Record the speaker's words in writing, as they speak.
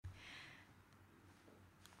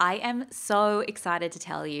I am so excited to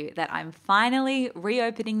tell you that I'm finally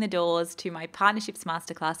reopening the doors to my Partnerships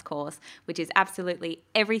Masterclass course, which is absolutely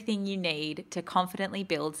everything you need to confidently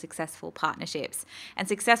build successful partnerships. And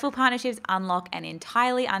successful partnerships unlock an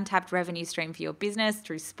entirely untapped revenue stream for your business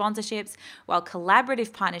through sponsorships, while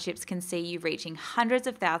collaborative partnerships can see you reaching hundreds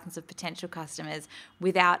of thousands of potential customers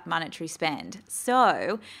without monetary spend.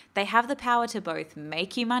 So they have the power to both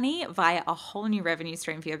make you money via a whole new revenue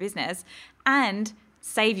stream for your business and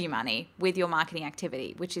save you money with your marketing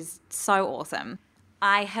activity, which is so awesome.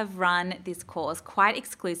 I have run this course quite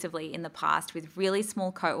exclusively in the past with really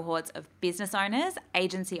small cohorts of business owners,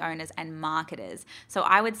 agency owners, and marketers. So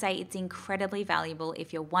I would say it's incredibly valuable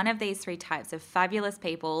if you're one of these three types of fabulous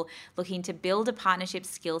people looking to build a partnership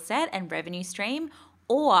skill set and revenue stream,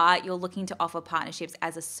 or you're looking to offer partnerships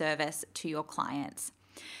as a service to your clients.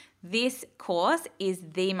 This course is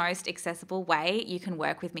the most accessible way you can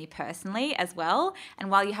work with me personally as well.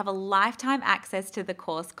 And while you have a lifetime access to the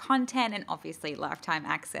course content and obviously lifetime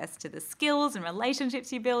access to the skills and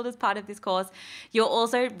relationships you build as part of this course, you're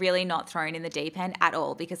also really not thrown in the deep end at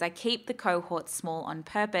all, because I keep the cohort small on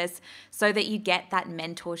purpose so that you get that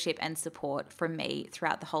mentorship and support from me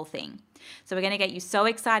throughout the whole thing. So we're going to get you so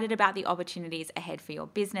excited about the opportunities ahead for your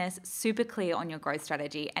business, super clear on your growth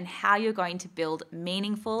strategy, and how you're going to build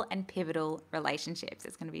meaningful and pivotal relationships.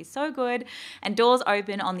 It's going to be so good. And doors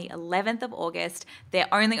open on the 11th of August.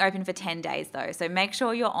 They're only open for 10 days though. So make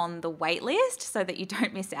sure you're on the wait list so that you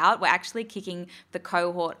don't miss out. We're actually kicking the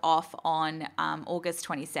cohort off on August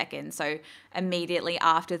 22nd. So immediately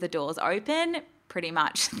after the doors open, pretty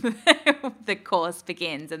much the course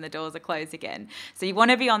begins and the doors are closed again. So you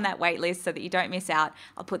want to be on that wait list so that you don't miss out.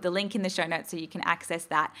 I'll put the link in the show notes so you can access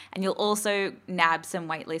that. And you'll also nab some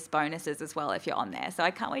waitlist bonuses as well if you're on there. So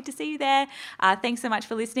I can't wait to see you there. Thanks so much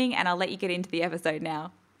for listening, and I'll let you get into the episode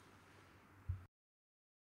now.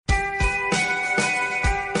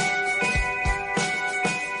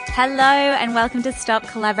 Hello and welcome to Stop,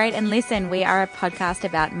 Collaborate and Listen. We are a podcast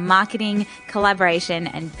about marketing, collaboration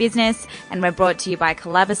and business, and we're brought to you by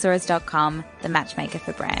Collabosaurus.com, the matchmaker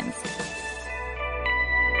for brands.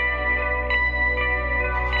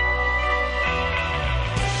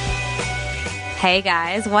 Hey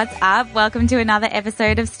guys, what's up? Welcome to another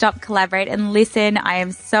episode of Stop, Collaborate and Listen. I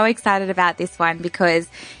am so excited about this one because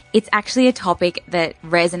it's actually a topic that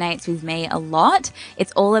resonates with me a lot.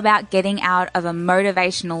 It's all about getting out of a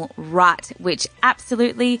motivational rut, which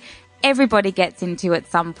absolutely everybody gets into at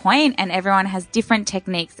some point, and everyone has different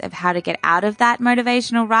techniques of how to get out of that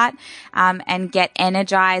motivational rut and get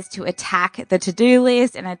energized to attack the to-do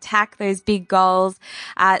list and attack those big goals.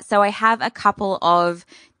 So I have a couple of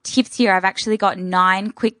tips here. I've actually got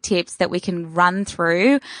 9 quick tips that we can run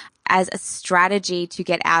through as a strategy to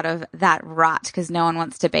get out of that rut, because no one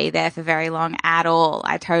wants to be there for very long at all.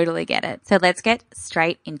 I totally get it. So let's get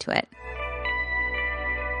straight into it.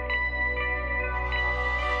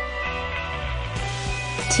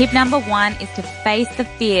 Tip number 1 is to face the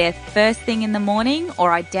fear first thing in the morning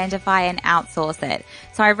or identify and outsource it.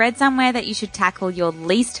 So I read somewhere that you should tackle your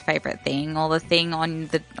least favorite thing, or the thing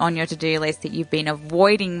on your to-do list that you've been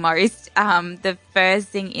avoiding most, the first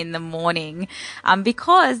thing in the morning,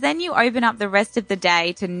 because then you open up the rest of the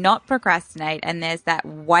day to not procrastinate, and there's that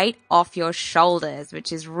weight off your shoulders,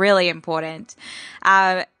 which is really important.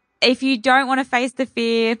 If you don't want to face the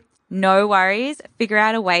fear, no worries. Figure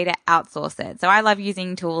out a way to outsource it. So I love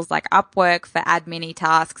using tools like Upwork for admin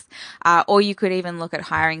tasks, or you could even look at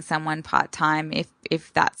hiring someone part-time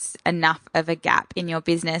if that's enough of a gap in your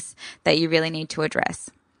business that you really need to address.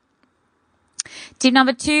 Tip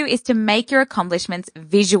number 2 is to make your accomplishments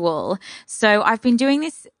visual. So I've been doing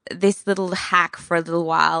this little hack for a little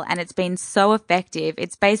while, and it's been so effective.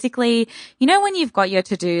 It's basically, you know, when you've got your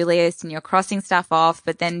to-do list and you're crossing stuff off,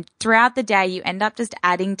 but then throughout the day you end up just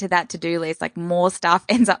adding to that to-do list, like more stuff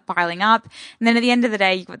ends up piling up. And then at the end of the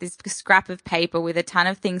day, you've got this scrap of paper with a ton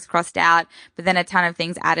of things crossed out, but then a ton of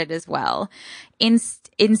things added as well.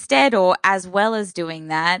 Instead, or as well as doing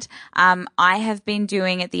that, I have been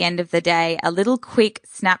doing at the end of the day a little quick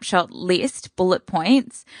snapshot list, bullet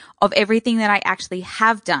points of everything that I actually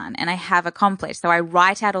have done and I have accomplished. So I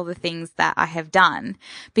write out all the things that I have done,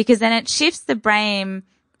 because then it shifts the brain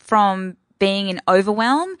from being in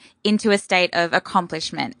overwhelm into a state of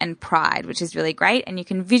accomplishment and pride, which is really great. And you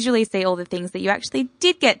can visually see all the things that you actually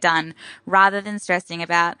did get done rather than stressing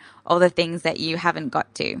about all the things that you haven't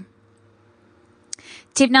got to.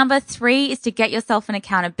 Tip number 3 is to get yourself an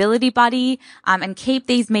accountability buddy and keep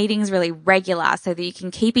these meetings really regular so that you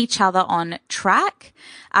can keep each other on track.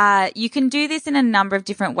 You can do this in a number of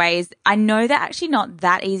different ways. I know they're actually not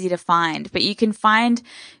that easy to find, but you can find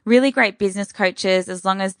really great business coaches as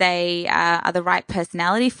long as they are the right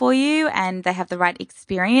personality for you and they have the right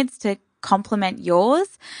experience to complement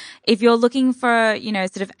yours. If you're looking for,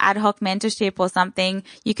 sort of ad hoc mentorship or something,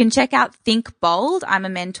 you can check out Think Bold. I'm a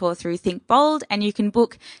mentor through Think Bold, and you can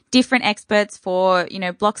book different experts for,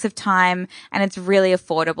 blocks of time, and it's really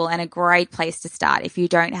affordable and a great place to start if you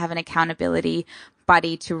don't have an accountability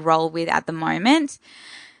buddy to roll with at the moment.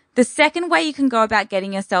 The second way you can go about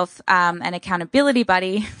getting yourself an accountability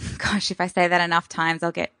buddy, gosh, if I say that enough times,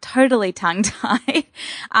 I'll get totally tongue-tied.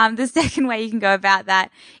 The second way you can go about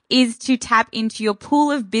that is to tap into your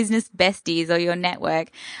pool of business besties or your network.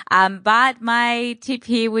 But my tip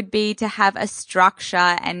here would be to have a structure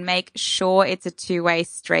and make sure it's a two-way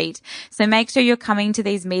street. So make sure you're coming to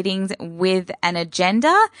these meetings with an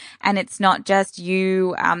agenda and it's not just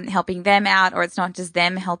you helping them out or it's not just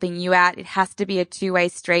them helping you out. It has to be a two-way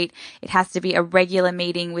street. It has to be a regular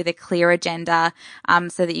meeting with a clear agenda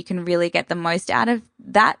so that you can really get the most out of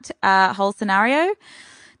that whole scenario.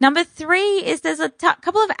 Number 3 is there's a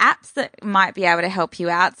couple of apps that might be able to help you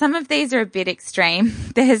out. Some of these are a bit extreme.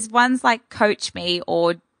 There's ones like Coach Me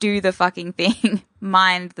or Do the Fucking Thing.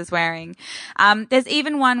 Mind the swearing. There's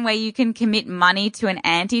even one where you can commit money to an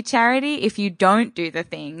anti-charity if you don't do the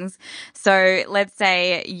things. So let's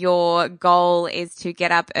say your goal is to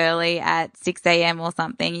get up early at 6 a.m. or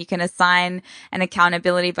something. You can assign an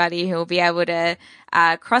accountability buddy who will be able to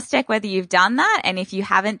cross-check whether you've done that. And if you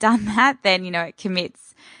haven't done that, then, it commits,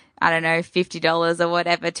 $50 or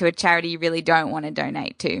whatever to a charity you really don't want to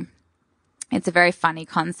donate to. It's a very funny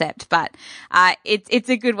concept, but it's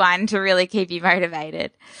a good one to really keep you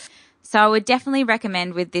motivated. So I would definitely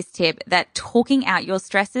recommend with this tip that talking out your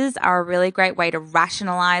stresses are a really great way to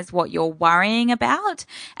rationalize what you're worrying about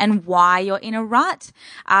and why you're in a rut.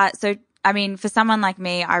 For someone like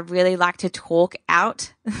me, I really like to talk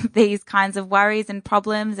out these kinds of worries and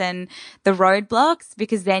problems and the roadblocks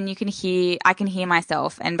because then I can hear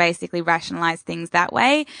myself and basically rationalize things that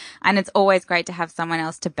way. And it's always great to have someone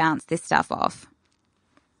else to bounce this stuff off.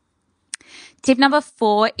 Tip number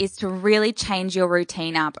 4 is to really change your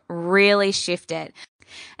routine up, really shift it.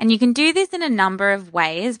 And you can do this in a number of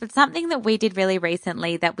ways, but something that we did really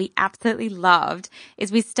recently that we absolutely loved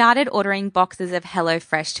is we started ordering boxes of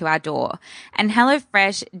HelloFresh to our door. And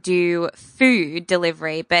HelloFresh do food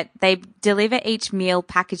delivery, but they deliver each meal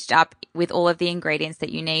packaged up with all of the ingredients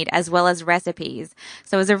that you need as well as recipes.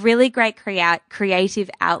 So it was a really great creative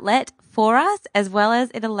outlet for us, as well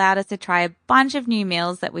as it allowed us to try a bunch of new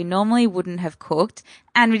meals that we normally wouldn't have cooked,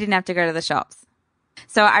 and we didn't have to go to the shops.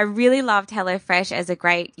 So I really loved HelloFresh as a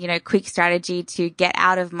great, quick strategy to get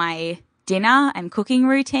out of my dinner and cooking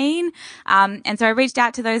routine. And so I reached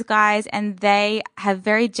out to those guys and they have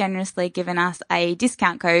very generously given us a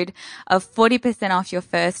discount code of 40% off your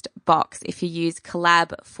first box if you use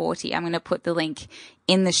Collab40. I'm going to put the link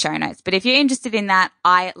in the show notes. But if you're interested in that,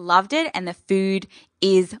 I loved it and the food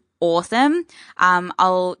is awesome.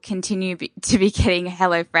 I'll continue to be getting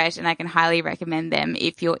HelloFresh and I can highly recommend them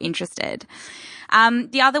if you're interested.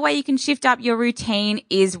 The other way you can shift up your routine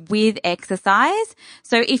is with exercise.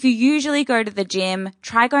 So if you usually go to the gym,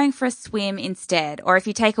 try going for a swim instead. Or if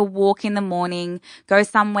you take a walk in the morning, go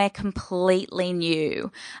somewhere completely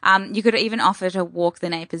new. You could even offer to walk the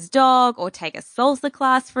neighbor's dog or take a salsa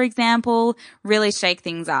class, for example, really shake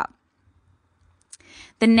things up.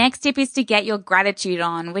 The next tip is to get your gratitude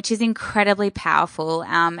on, which is incredibly powerful.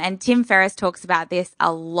 And Tim Ferriss talks about this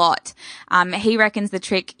a lot. He reckons the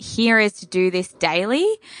trick here is to do this daily,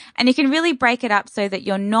 and you can really break it up so that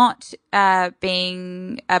you're not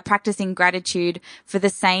practicing gratitude for the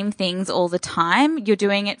same things all the time. You're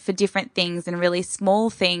doing it for different things and really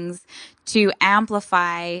small things to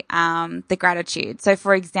amplify the gratitude. So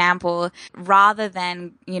for example, rather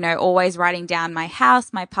than, always writing down my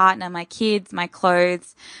house, my partner, my kids, my clothes,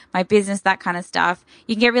 my business, that kind of stuff,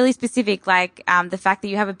 you can get really specific, like the fact that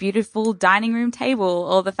you have a beautiful dining room table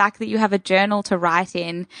or the fact that you have a journal to write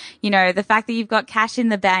in. The fact that you've got cash in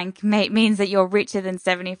the bank means that you're richer than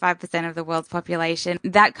 75% of the world's population.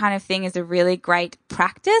 That kind of thing is a really great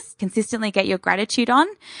practice. Consistently get your gratitude on.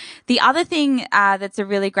 The other thing that's a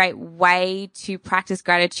really great way to practice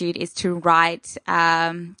gratitude is to write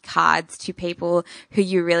cards to people who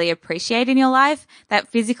you really appreciate in your life. That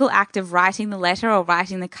physical act of writing the letter or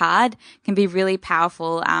writing the card can be really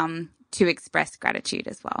powerful to express gratitude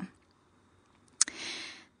as well.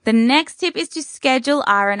 The next tip is to schedule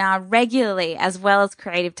R&R regularly as well as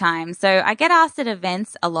creative time. So I get asked at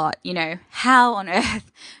events a lot, how on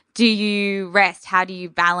earth do you rest? How do you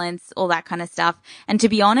balance all that kind of stuff? And to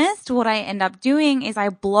be honest, what I end up doing is I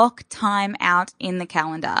block time out in the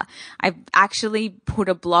calendar. I actually put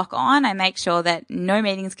a block on. I make sure that no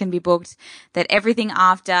meetings can be booked, that everything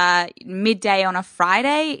after midday on a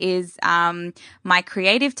Friday is my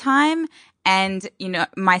creative time. And,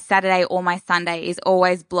 my Saturday or my Sunday is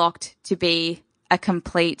always blocked to be a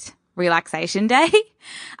complete relaxation day.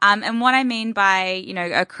 And what I mean by,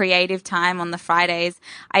 a creative time on the Fridays,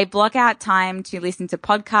 I block out time to listen to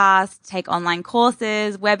podcasts, take online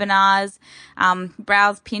courses, webinars,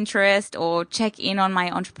 browse Pinterest or check in on my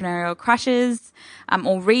entrepreneurial crushes,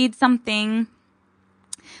 or read something.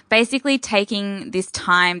 Basically taking this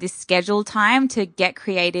time, this scheduled time to get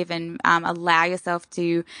creative and allow yourself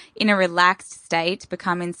to, in a relaxed state,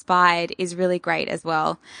 become inspired is really great as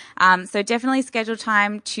well. So definitely schedule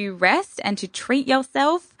time to rest and to treat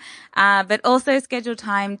yourself, but also schedule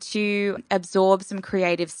time to absorb some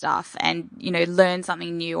creative stuff and, learn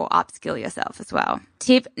something new or upskill yourself as well.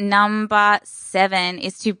 Tip number 7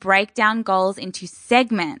 is to break down goals into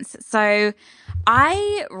segments. So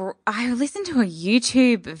I listened to a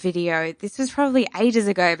YouTube video. This was probably ages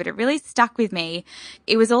ago, but it really stuck with me.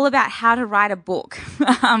 It was all about how to write a book,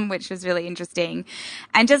 which was really interesting.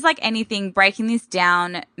 And just like anything, breaking this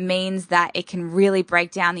down means that it can really break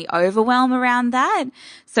down the overwhelm around that.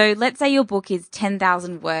 So let's say your book is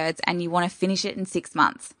 10,000 words and you want to finish it in 6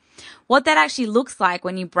 months. What that actually looks like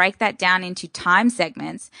when you break that down into time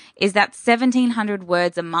segments is that 1,700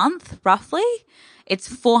 words a month, roughly. It's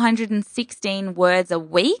 416 words a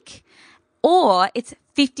week, or it's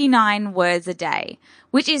 59 words a day,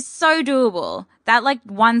 which is so doable. That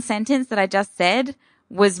one sentence that I just said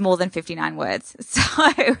was more than 59 words.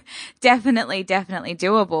 So definitely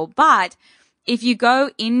doable. But if you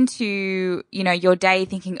go into, your day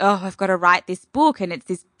thinking, I've got to write this book and it's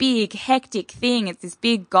this big hectic thing. It's this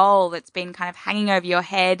big goal that's been kind of hanging over your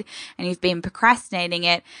head and you've been procrastinating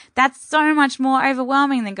it. That's so much more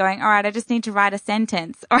overwhelming than going, all right, I just need to write a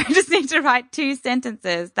sentence or I just need to write 2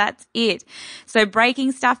 sentences. That's it. So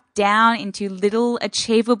breaking stuff down into little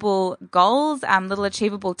achievable goals, little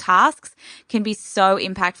achievable tasks can be so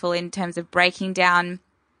impactful in terms of breaking down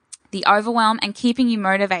the overwhelm and keeping you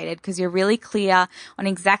motivated because you're really clear on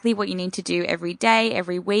exactly what you need to do every day,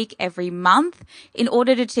 every week, every month in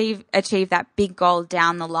order to achieve that big goal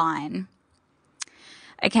down the line.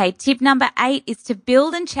 Okay, tip number 8 is to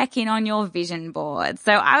build and check in on your vision board.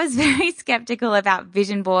 So I was very skeptical about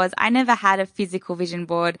vision boards. I never had a physical vision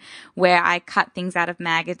board where I cut things out of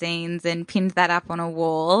magazines and pinned that up on a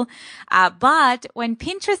wall. But when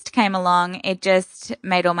Pinterest came along, it just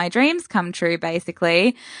made all my dreams come true,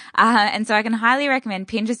 basically. And so I can highly recommend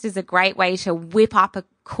Pinterest is a great way to whip up a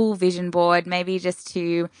cool vision board, maybe just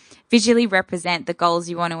to visually represent the goals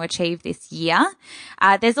you want to achieve this year.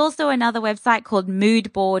 There's also another website called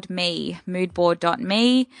moodboard.me,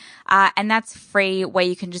 and that's free where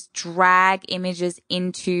you can just drag images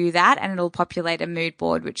into that and it'll populate a mood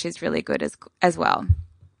board, which is really good as well.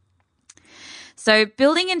 So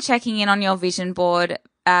building and checking in on your vision board,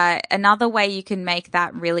 another way you can make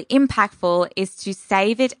that really impactful is to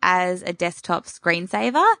save it as a desktop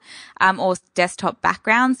screensaver or desktop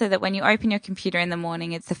background so that when you open your computer in the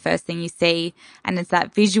morning, it's the first thing you see and it's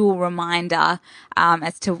that visual reminder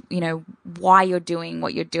as to, why you're doing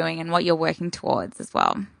what you're doing and what you're working towards as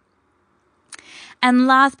well. And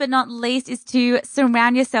last but not least is to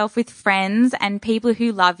surround yourself with friends and people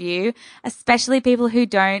who love you, especially people who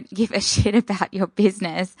don't give a shit about your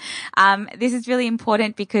business. This is really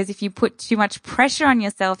important because if you put too much pressure on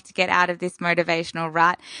yourself to get out of this motivational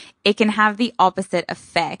rut, it can have the opposite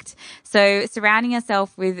effect. So surrounding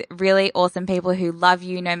yourself with really awesome people who love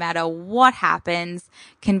you no matter what happens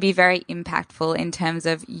can be very impactful in terms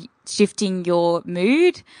of shifting your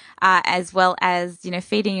mood, as well as,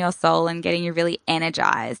 feeding your soul and getting you really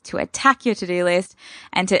energized to attack your to-do list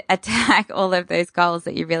and to attack all of those goals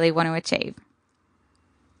that you really want to achieve.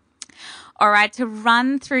 All right, to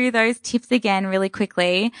run through those tips again really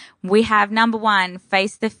quickly, we have number 1,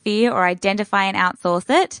 face the fear or identify and outsource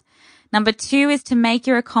it. Number 2 is to make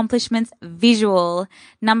your accomplishments visual.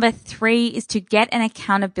 Number 3 is to get an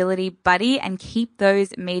accountability buddy and keep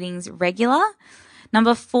those meetings regular.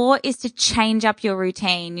 Number 4 is to change up your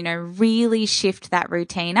routine, really shift that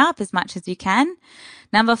routine up as much as you can.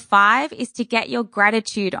 Number 5 is to get your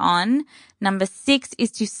gratitude on. Number 6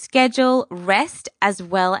 is to schedule rest as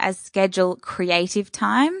well as schedule creative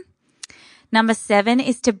time. Number 7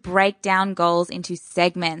 is to break down goals into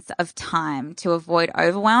segments of time to avoid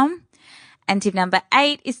overwhelm. And tip number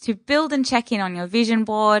 8 is to build and check in on your vision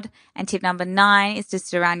board. And tip number 9 is to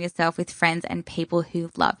surround yourself with friends and people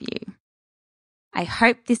who love you. I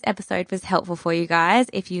hope this episode was helpful for you guys.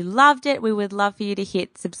 If you loved it, we would love for you to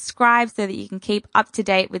hit subscribe so that you can keep up to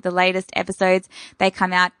date with the latest episodes. They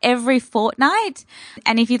come out every fortnight.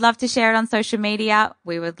 And if you'd love to share it on social media,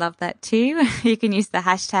 we would love that too. You can use the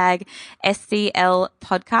hashtag SCL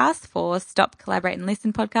podcast for Stop, Collaborate and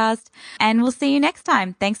Listen podcast. And we'll see you next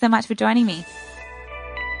time. Thanks so much for joining me.